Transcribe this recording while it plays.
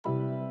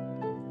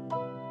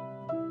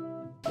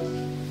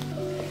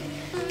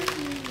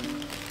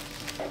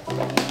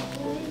I'll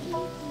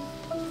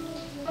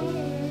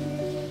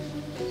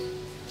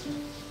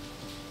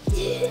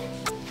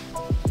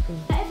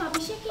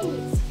be shaking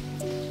it.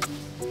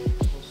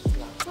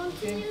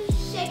 Continue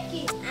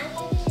shaking. I'm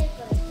going to shake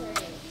for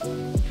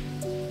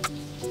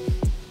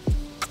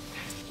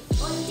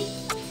only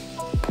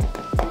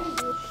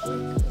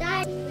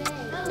that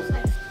looks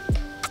like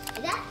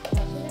that.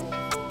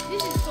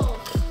 This is salt.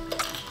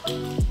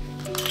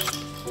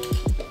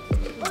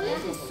 Oh,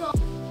 this is salt.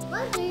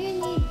 What do you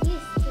need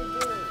this to do?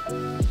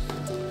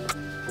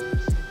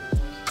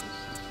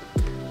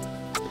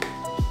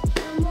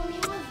 Mommy,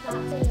 what's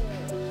that?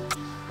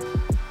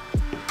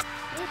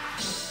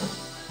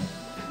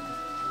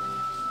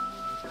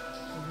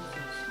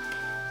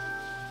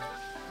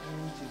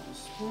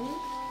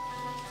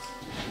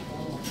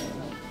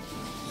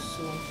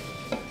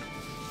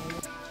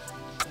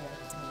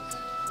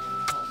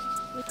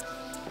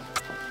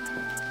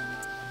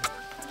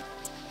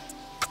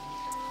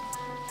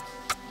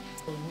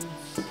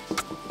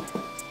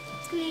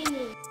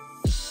 Cleaning.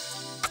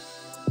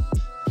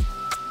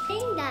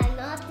 Think that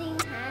nothing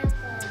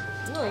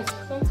happened. No,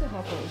 something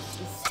happens.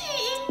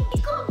 See,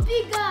 it got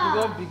bigger. It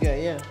got bigger,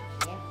 yeah.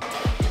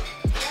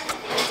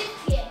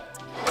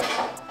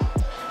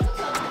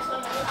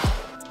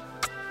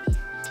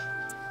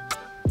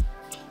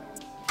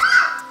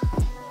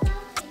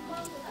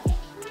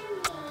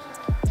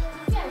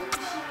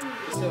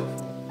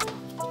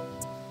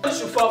 You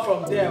should fall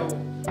from there.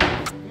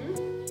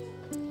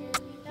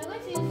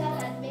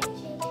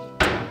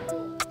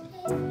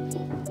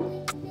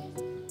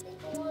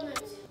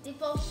 The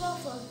puff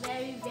was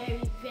very,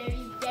 very,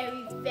 very,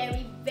 very,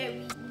 very,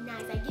 very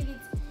nice. I give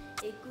it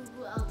a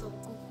Google out of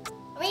Google.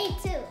 Me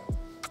too.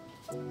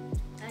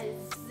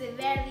 It's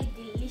very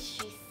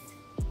delicious.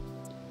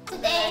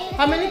 Today,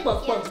 How many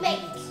puff-puffs did you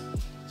eat?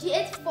 She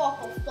ate 4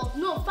 puff-puffs.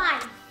 No,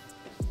 5.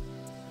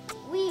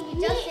 We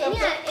just me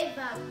and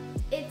Eva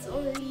ate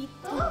only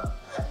 2.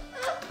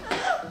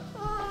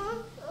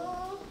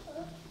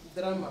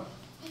 Drama.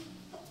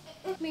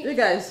 Hey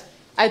guys,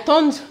 I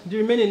turned the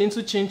remaining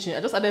into chin-chin. I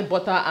just added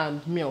butter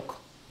and milk.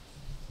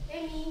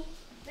 Let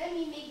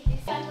me make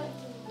this. I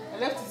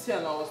left it here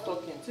and I was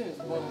talking. Thing is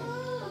burning.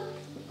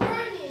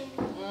 Burning.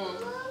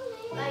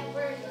 Like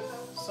burning.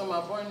 Some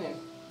are burning.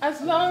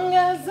 As long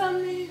as I'm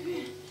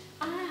living,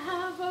 I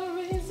have a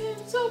reason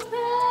to pray.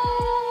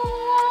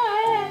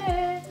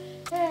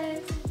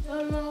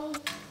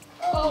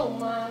 Oh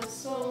my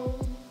soul.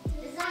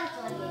 Is that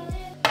funny?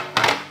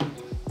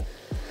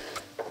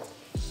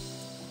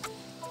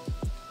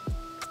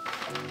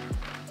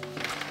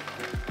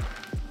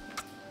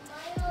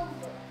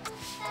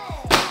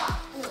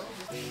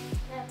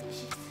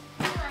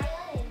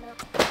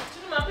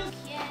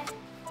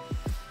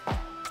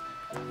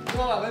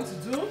 What we're going to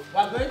do?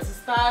 We're going to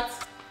start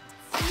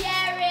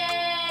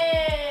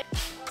tearing.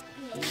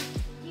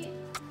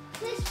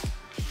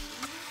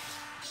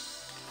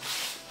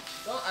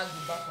 Don't add the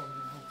back of the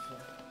book.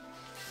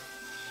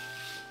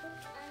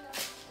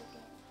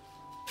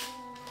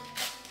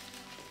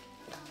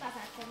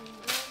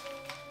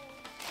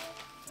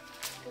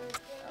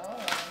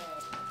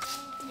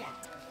 Yeah,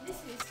 this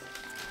is.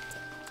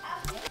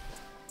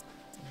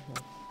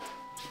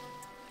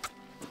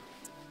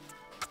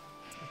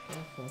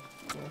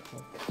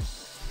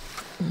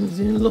 It's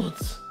a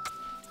lot.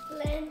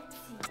 Plenty.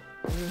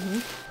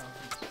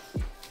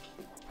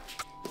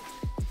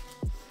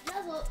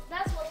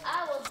 That's what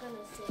I was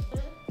gonna say.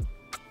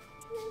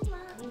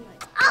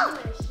 Oh,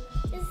 this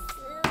is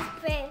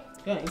great.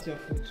 Go and eat your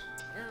food.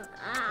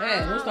 Hey,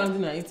 don't stand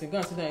in and eat it. Go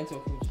and sit down and eat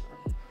your food.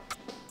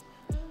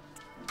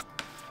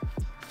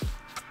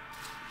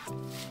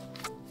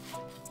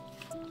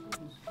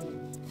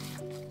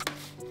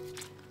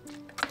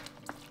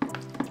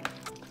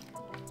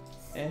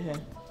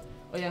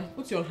 Oh yeah,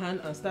 put your hand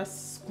and start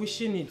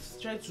squishing it.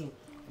 Try to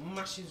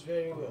mash it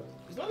very well.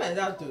 It's not like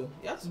that though.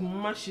 You have to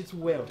mash it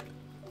well.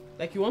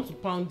 Like you want to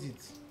pound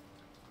it.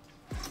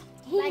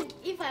 Like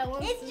if I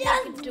want It's to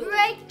just make it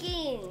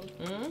breaking.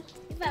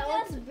 If I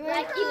want to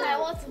break, if I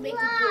want to make it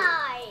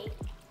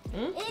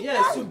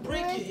Yes, to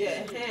break it,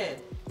 yeah.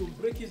 To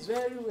break it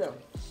very well.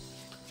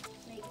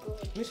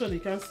 Make sure you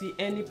can't see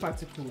any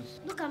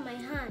particles. Look at my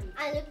hand.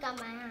 I look at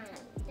my hand.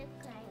 Look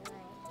at my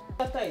hand.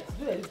 After it,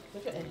 do it.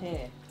 Look at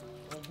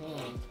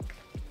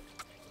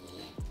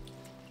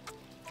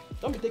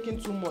Don't be taking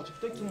too much. If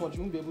you take too much,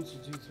 you won't be able to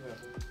do it well.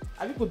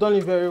 Have you done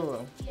it very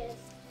well? Yes.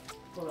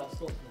 Kora,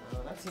 stop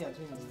now. That thing you're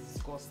doing is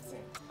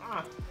disgusting.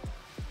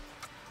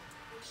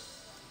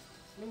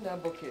 Bring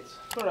that bucket.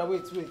 Kora,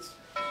 wait.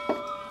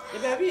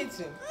 If have you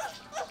eaten?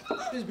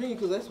 Please bring it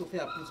closer. Let's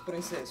Sophia, please,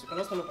 princess. You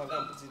cannot stand up and go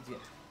and put it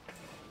there.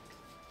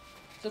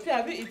 Sophia,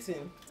 have you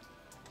eaten?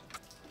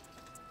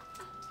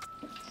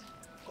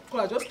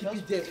 Kora, just keep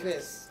it there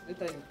first.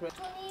 Later you press.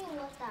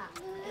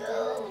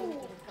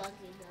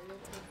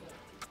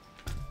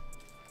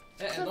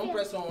 Don't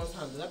press someone's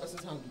hand. That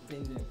person's hand will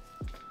pain them.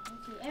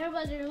 Okay,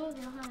 everybody remove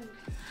your hand.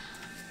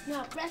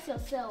 Now press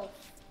yourself.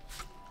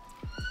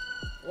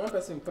 One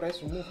person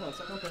press, remove hand.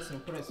 Second person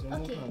press,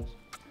 remove hand.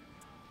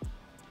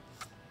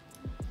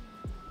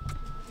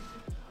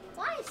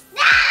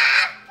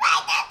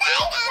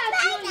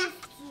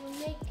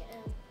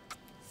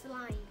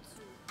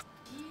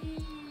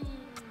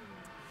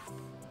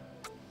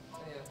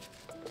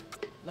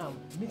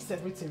 Mix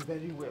everything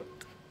very well.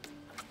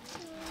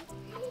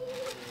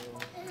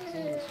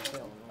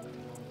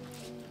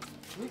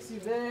 Mix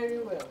it very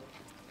well.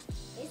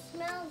 It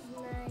smells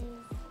nice.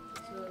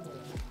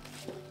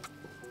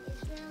 It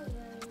smells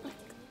very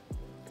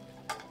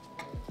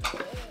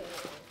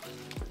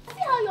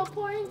See how you're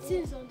pouring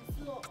things on the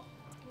floor.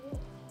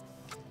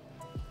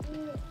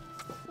 nice.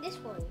 This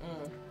one.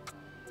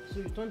 So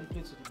you turn the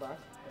plate to the back.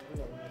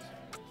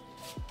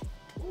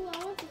 Ooh, I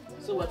want to do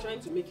So we're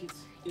trying to make it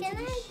into Can I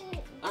this. do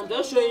it? I'm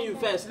just showing you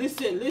first.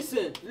 Listen. I'm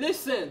listening.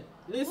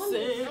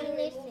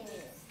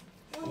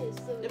 What is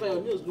so Yeah, but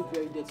your nails look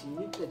very dirty. You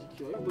need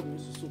pedicure. Everybody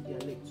needs to soak their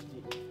leg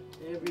today.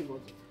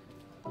 Everybody.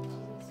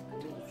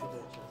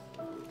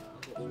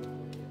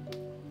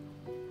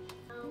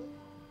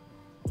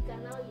 You can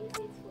now use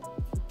it for.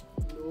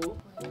 No.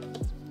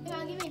 You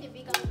can give me the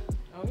bigger one.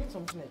 I'll need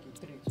something like a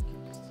tray to keep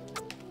this thing.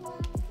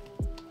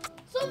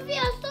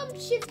 Sophia, stop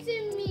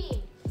shifting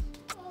me.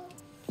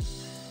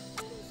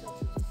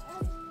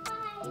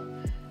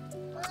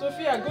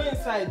 Sophia, go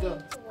inside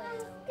though.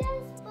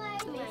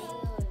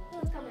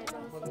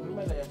 But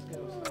remember that you're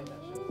scared of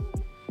sliders.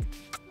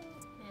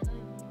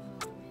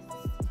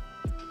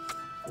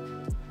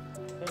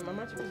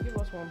 Mama, please give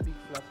us one big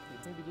flat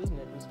plate. Maybe those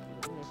nebulous plate. I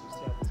don't know if we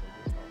still have this in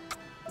this house.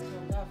 We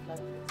don't have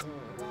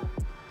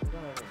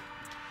it.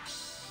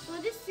 So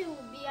this thing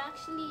will be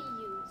actually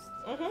used.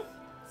 Mm-hmm.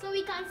 So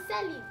we can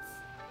sell it.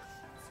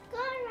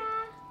 KORA.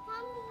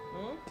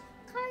 Hmm?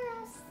 KORA,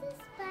 see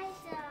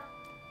spider.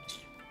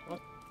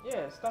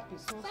 Yeah, stop it.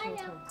 Small.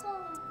 Spider,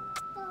 come.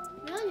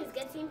 Mine is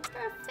getting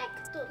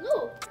perfect.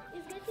 Look,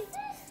 it's getting.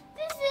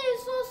 This is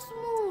so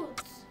smooth.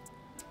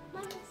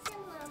 Mommy, see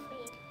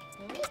mommy.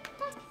 Hmm? Good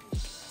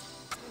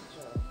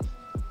job.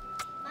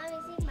 Mommy,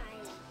 see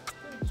mine.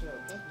 Good job.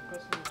 Don't be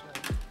pressing each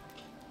other.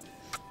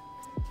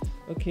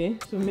 Okay,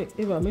 so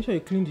Eva, make sure you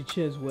clean the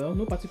chairs well.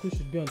 No particles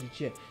should be on the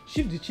chair.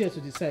 Shift the chair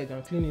to the side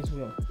and clean it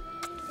well.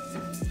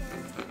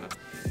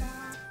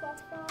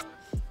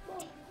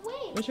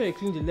 Wait. Make sure you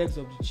clean the legs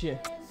of the chair.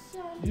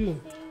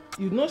 You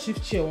not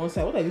shift chair one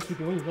side. What are you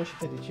thinking when you've not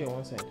shifted the chair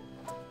one side?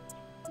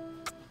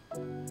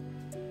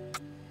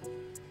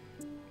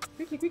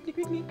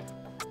 Quickly.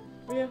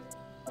 Oh yeah,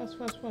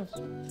 fast.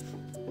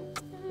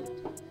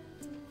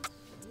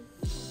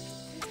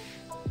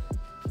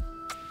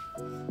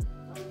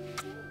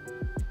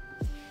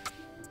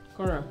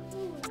 Kaora,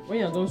 when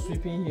you're done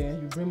sweeping here,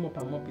 you bring mop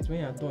and mop it. When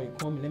you're done, you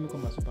call me. Let me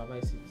come and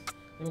supervise it.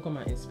 Let me come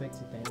and inspect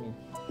it. I mean,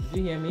 did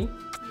you hear me?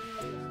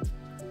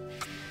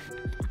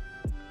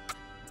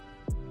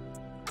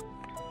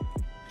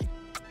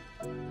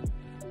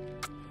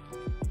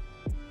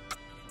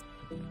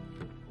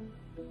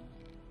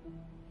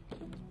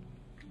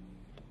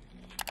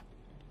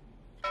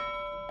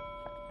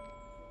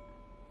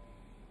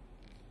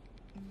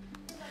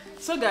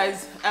 So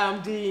guys,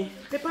 the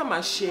paper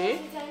mache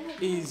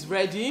is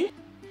ready.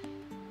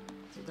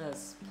 So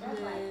that's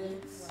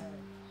plates.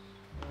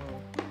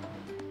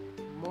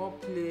 More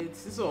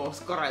plates. This one was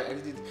Kaora I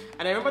did it.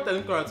 And I remember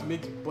telling Kaora to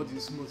make the body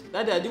smooth.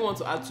 That day I didn't want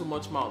to add too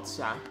much mouth,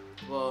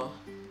 but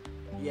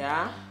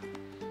yeah.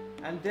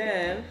 And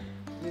then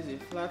there's a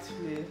flat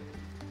plate.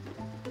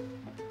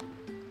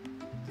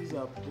 These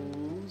are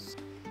bowls.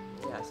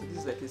 Yeah, so this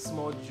is like a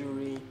small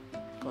jewelry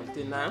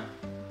container.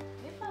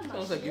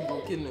 Sounds like a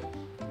volcano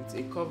with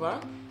a cover.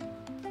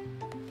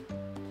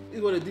 This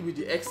is what I did with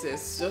the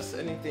excess, just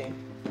anything.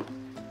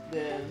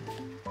 Then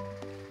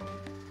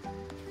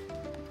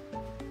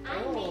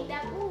I made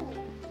that. Ooh.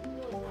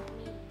 No, it's not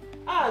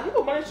me. you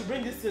people managed to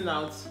bring this thing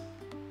out.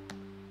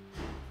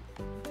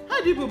 How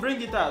do people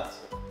bring it out?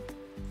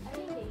 I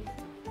think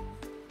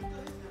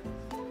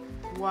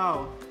they.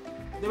 Wow.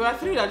 There were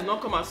 3 that did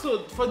not come out. So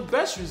for the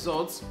best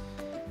results,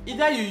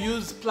 either you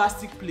use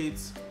plastic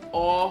plates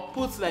or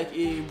put like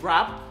a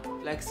wrap,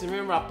 like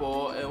saran wrap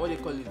or what do you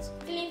call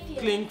it?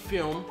 Cling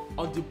film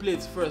on the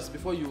plate first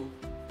before you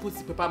put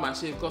the paper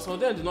mache, because some of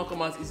them do not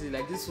come out easily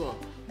like this one.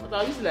 But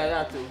I'll use it like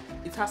that too.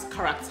 It has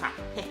character.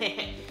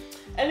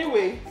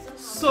 Anyway,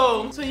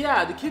 so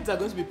yeah, the kids are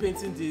going to be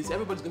painting this.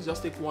 Everybody's going to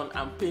just take one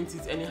and paint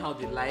it anyhow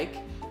they like.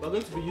 We're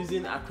going to be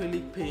using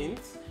acrylic paint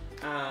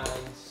and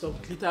some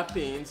glitter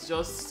paints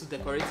just to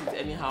decorate it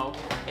anyhow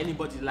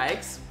anybody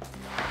likes.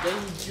 Then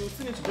you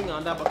still need to bring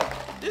another bucket.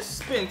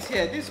 This paint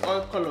here, this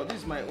oil color, this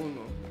is my own.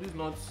 This is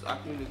not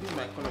acrylic, this is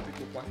my color pick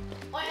up one.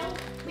 Oil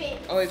paint.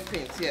 Oil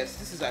paint, yes,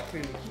 this is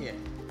acrylic here.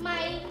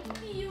 My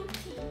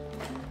beauty.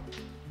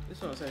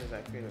 This one says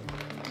acrylic.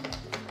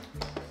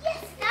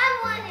 Yes, that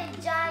one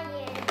is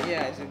giant.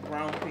 Yeah, it's a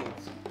brown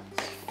paint.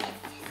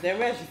 Then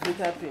where's the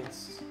glitter paint?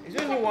 Is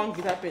there only one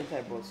glitter paint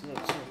I bought? No,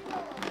 2.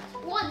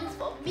 One is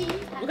for me.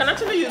 We can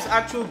actually use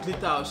actual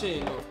glitter, I'll show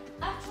you.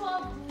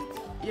 Actual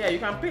glitter. Yeah, you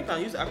can paint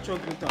and use actual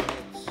glitter on it.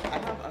 I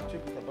have actual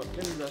glitter, but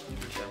let me just use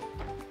glitter.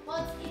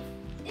 But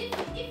if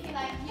you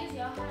like use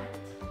your hand,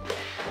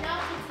 now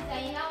put it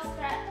and you now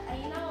scratch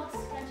and you now want to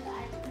scratch your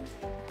eyes.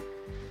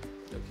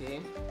 Okay.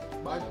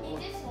 But in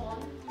this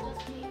one, just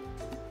paint.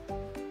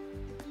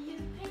 You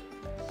paint.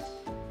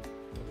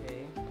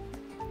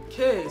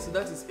 Okay, so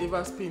that is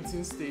Eva's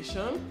painting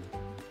station.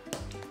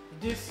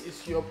 This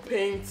is your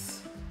paint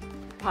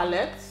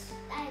palette.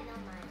 That is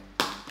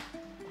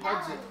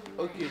not mine.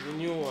 Okay, the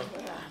new one.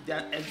 They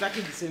are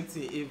exactly the same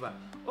thing, Eva.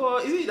 Oh,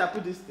 is it you that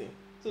put this thing?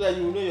 So that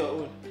you will know your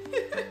own.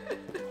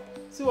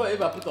 See what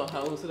Eva put on her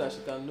own so that she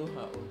can know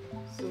her own.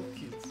 So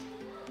cute.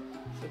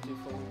 Such a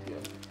funny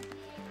girl.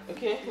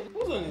 Okay,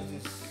 whose one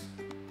is this?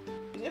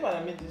 Is Eva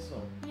that made this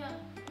one? Yeah.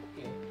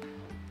 Okay.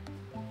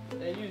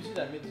 And you see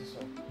that made this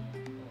one?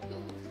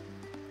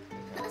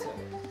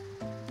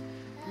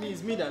 Me,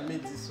 it's me that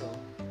made this one.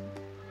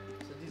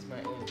 So this is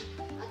my own.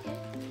 Okay.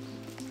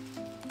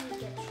 Let me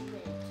get you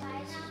ready.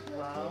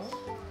 Wow.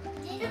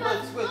 Wait,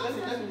 Wait,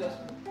 let me just.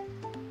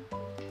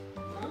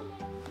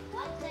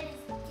 What is this?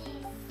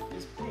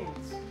 It's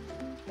paint.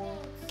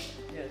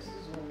 Yes, this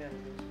is what me I'm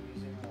going to be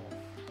using more.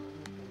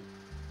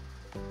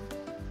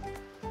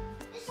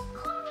 It's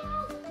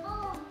Kaora's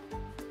own.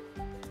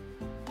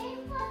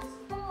 Ava's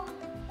own.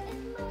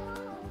 It's my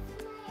own.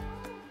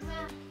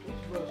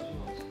 Which brush do you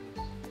want to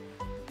use?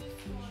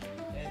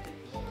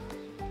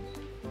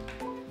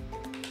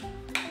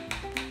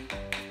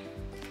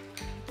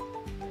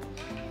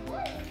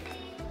 What is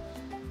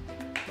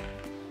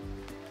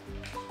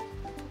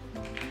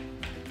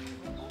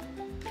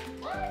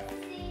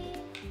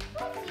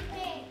What's the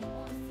paint?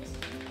 It's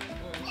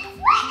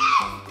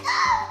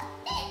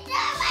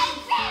not my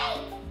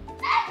paint!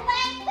 That's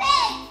my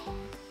paint!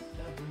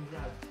 That don't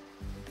drag.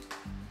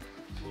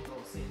 So what I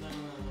was saying, no.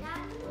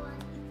 That one.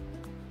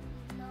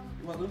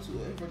 You are going to,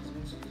 everybody's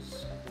going to use.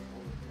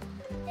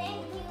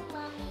 Thank you,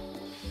 mommy.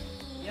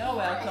 You're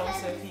welcome,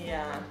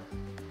 Sophia.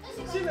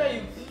 See where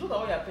you look at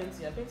what you're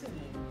painting. You're painting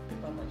the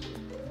paper mache.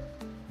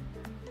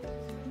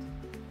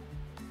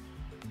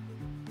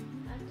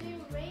 I'm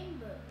doing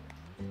rainbow.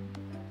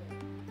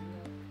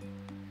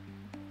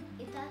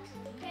 It's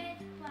actually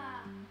paper.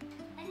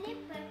 I need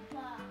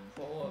paper.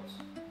 For what?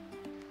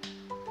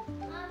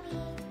 Mommy,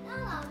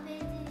 now I'm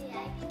painting it. I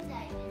think I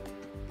did.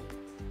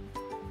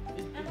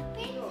 I'm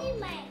painting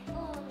my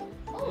own.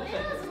 Oh, it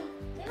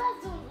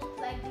doesn't look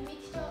like the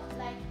mixture,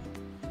 like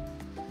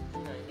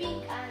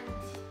pink and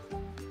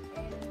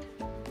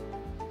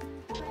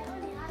my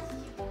own has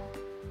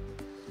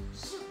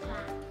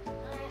sugar.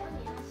 My own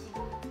has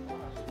sugar.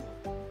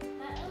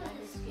 My own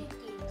is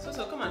squeaky. So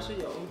come and show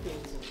your own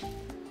painting.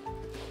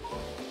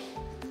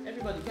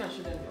 Everybody go and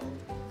show them your own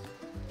painting.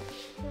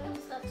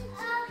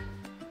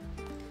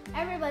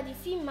 Everybody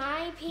see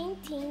my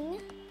painting.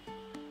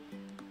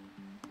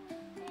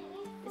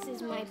 This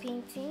is my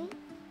painting.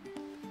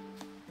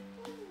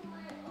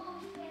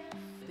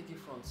 Take it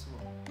front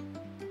small.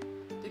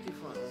 Take it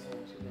front.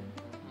 Show them.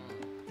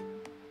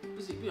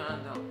 Put your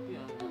hand down. Put your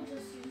hand down.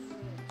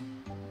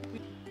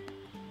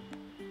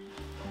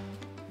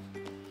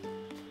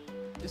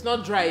 It's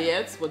not dry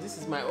yet, but this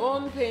is my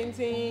own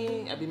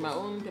painting. I mean my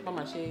own paper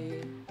mache.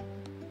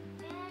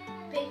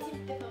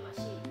 Painting paper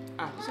mache.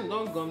 Ah, this one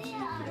don't gum to you.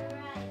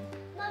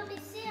 Mommy,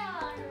 see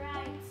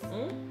alright.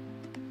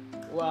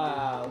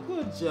 Wow,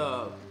 good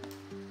job.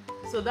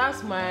 So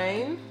that's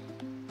mine.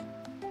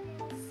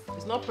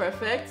 It's not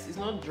perfect, it's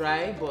not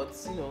dry, but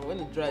you know, when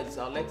it dries,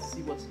 I'd like to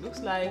see what it looks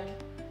like.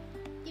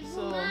 Even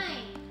So mine.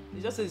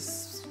 it's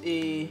just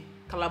a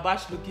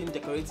calabash looking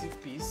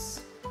decorative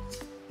piece.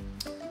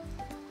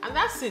 And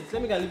that's it.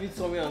 Let me go leave it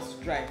somewhere else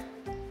to dry.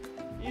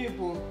 You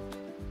people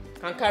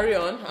can carry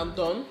on. I'm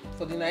done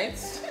for the night.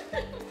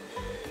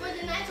 For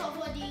the night or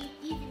for the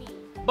evening?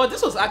 But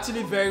this was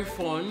actually very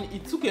fun.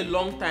 It took a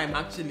long time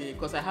actually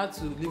because I had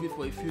to leave it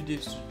for a few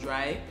days to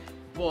dry.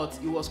 But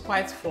it was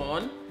quite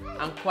fun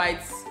and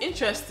quite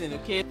interesting,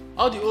 okay?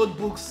 All the old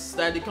books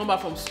that they come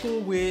back from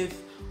school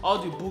with, all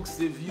the books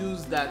they've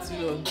used that, you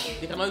know,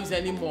 they cannot use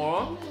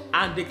anymore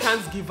and they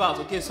can't give out,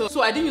 okay?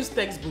 So I didn't use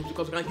textbooks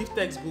because we can give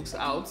textbooks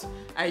out.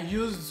 I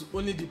used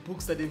only the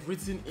books that they've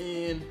written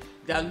in,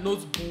 their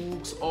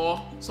notebooks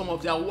or some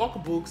of their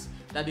workbooks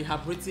that they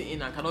have written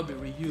in and cannot be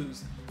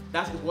reused.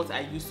 That is what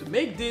I used to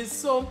make this.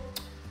 So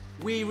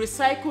we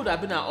recycled,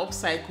 I've been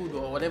upcycled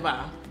or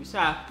whatever. We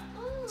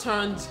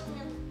turned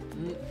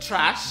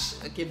trash,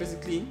 okay,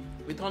 basically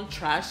we turned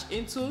trash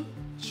into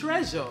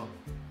treasure.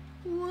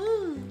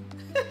 Woo.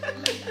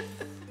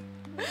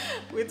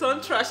 We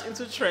turned trash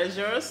into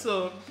treasure.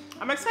 So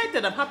I'm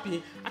excited, I'm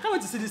happy. I can't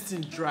wait to see this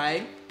thing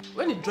dry.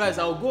 When it dries,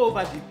 I'll go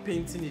over the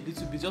painting a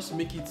little bit just to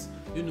make it,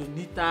 you know,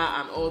 neater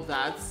and all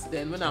that.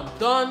 Then when I'm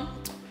done,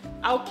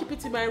 I'll keep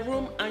it in my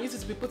room and use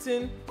it to be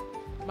putting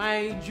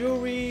my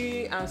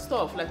jewelry and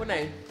stuff. Like when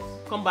I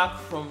come back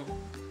from,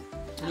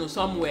 you know,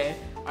 somewhere,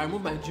 I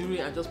remove my jewelry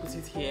and just put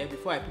it here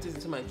before I put it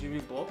into my jewelry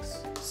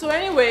box. So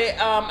anyway,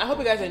 I hope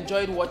you guys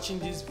enjoyed watching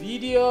this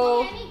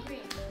video.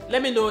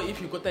 Let me know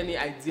if you got any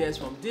ideas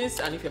from this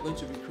and if you're going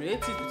to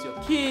recreate it with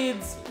your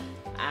kids.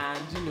 And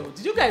you know,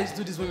 did you guys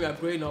do this when we were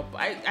growing up?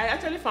 I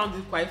actually found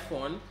it quite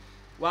fun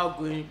while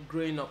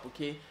growing up,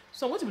 okay?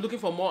 So I'm going to be looking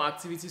for more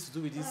activities to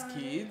do with these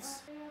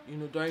kids, you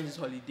know, during this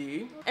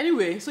holiday.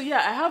 Anyway, so yeah,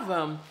 I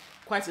have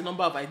quite a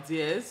number of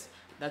ideas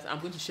that I'm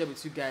going to share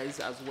with you guys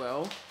as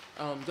well.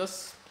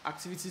 Just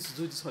activities to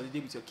do this holiday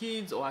with your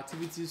kids or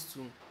activities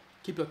to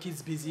keep your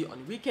kids busy on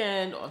the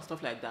weekend or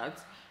stuff like that,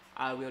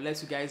 I will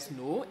let you guys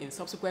know in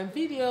subsequent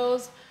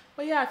videos.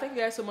 But yeah, thank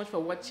you guys so much for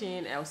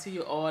watching. I'll see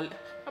you all.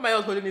 How am I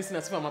all holding this in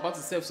as if I'm about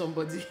to serve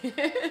somebody?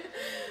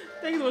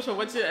 Thank you so much for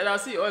watching, and I'll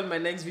see you all in my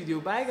next video.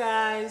 Bye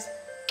guys.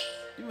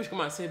 People should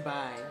come and say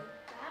bye.